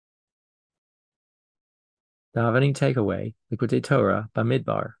Davening takeaway, Likkutei Torah,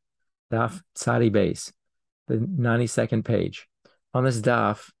 Bamidbar, Daf Tzadi Base, the 92nd page. On this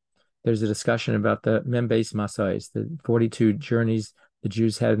daf, there's a discussion about the Membeis Masais, the 42 journeys the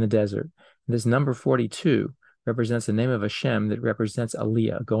Jews had in the desert. And this number 42 represents the name of Hashem that represents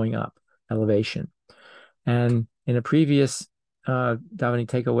Aliyah, going up, elevation. And in a previous davening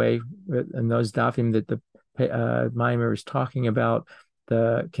takeaway, in those dafim that the Maimer is talking about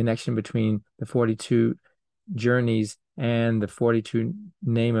the connection between the 42 journeys and the 42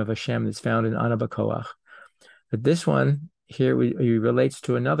 name of Hashem that's found in Anabakoach. But this one here relates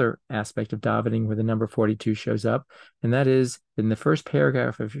to another aspect of davening where the number 42 shows up, and that is in the first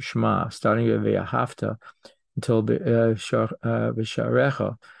paragraph of Shema, starting with Ve'ahavta until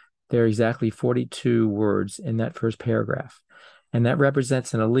B'sharecha. There are exactly 42 words in that first paragraph, and that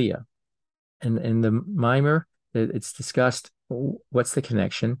represents an aliyah. And in the mimer, it's discussed what's the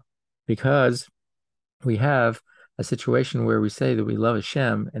connection, because we have a situation where we say that we love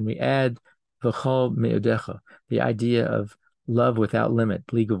Hashem and we add v'chol me'odecha, the idea of love without limit,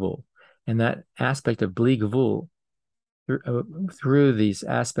 bli gavul. And that aspect of bli gavul through these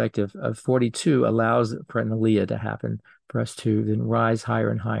aspect of 42 allows for an aliyah to happen, for us to then rise higher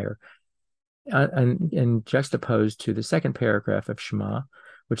and higher. And juxtaposed to the second paragraph of Shema,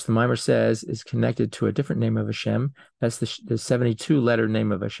 which the Mimer says is connected to a different name of Hashem. That's the 72-letter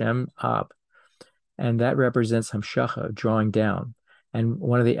name of Hashem, Ab. And that represents Hamshacha, drawing down. And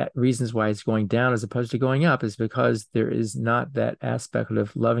one of the reasons why it's going down as opposed to going up is because there is not that aspect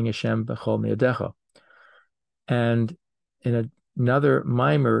of loving Hashem b'chol me'odecha. And in another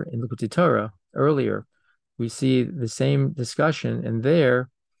mimer in Likkutei Torah earlier, we see the same discussion, and there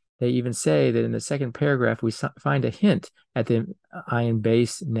they even say that in the second paragraph we find a hint at the ayin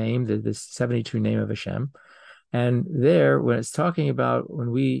base name, the 72 name of Hashem. And there, when it's talking about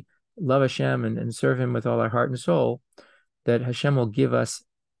when we love Hashem and serve Him with all our heart and soul, that Hashem will give us,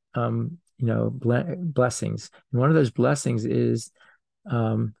 blessings. And one of those blessings is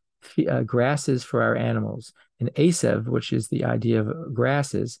grasses for our animals. And Asev, which is the idea of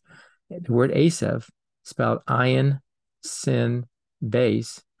grasses, the word Asev, spelled ayin, sin,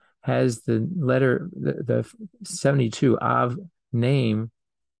 base, has the letter, the 72 Av name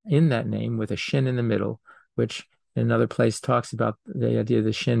in that name with a shin in the middle, which in another place talks about the idea of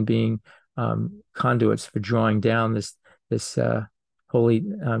the shin being conduits for drawing down this holy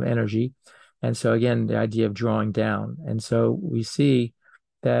energy. And so again, the idea of drawing down. And so we see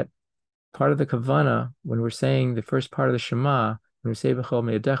that part of the kavana, when we're saying the first part of the Shema, when we say B'chol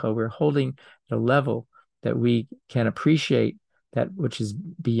me'odecha, we're holding the level that we can appreciate that which is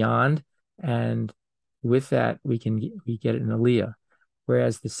beyond, and with that we get an aliyah.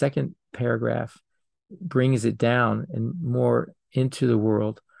 Whereas the second paragraph brings it down and more into the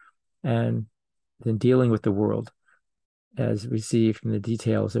world, and then dealing with the world, as we see from the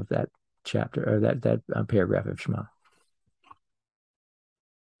details of that chapter or that paragraph of Shema.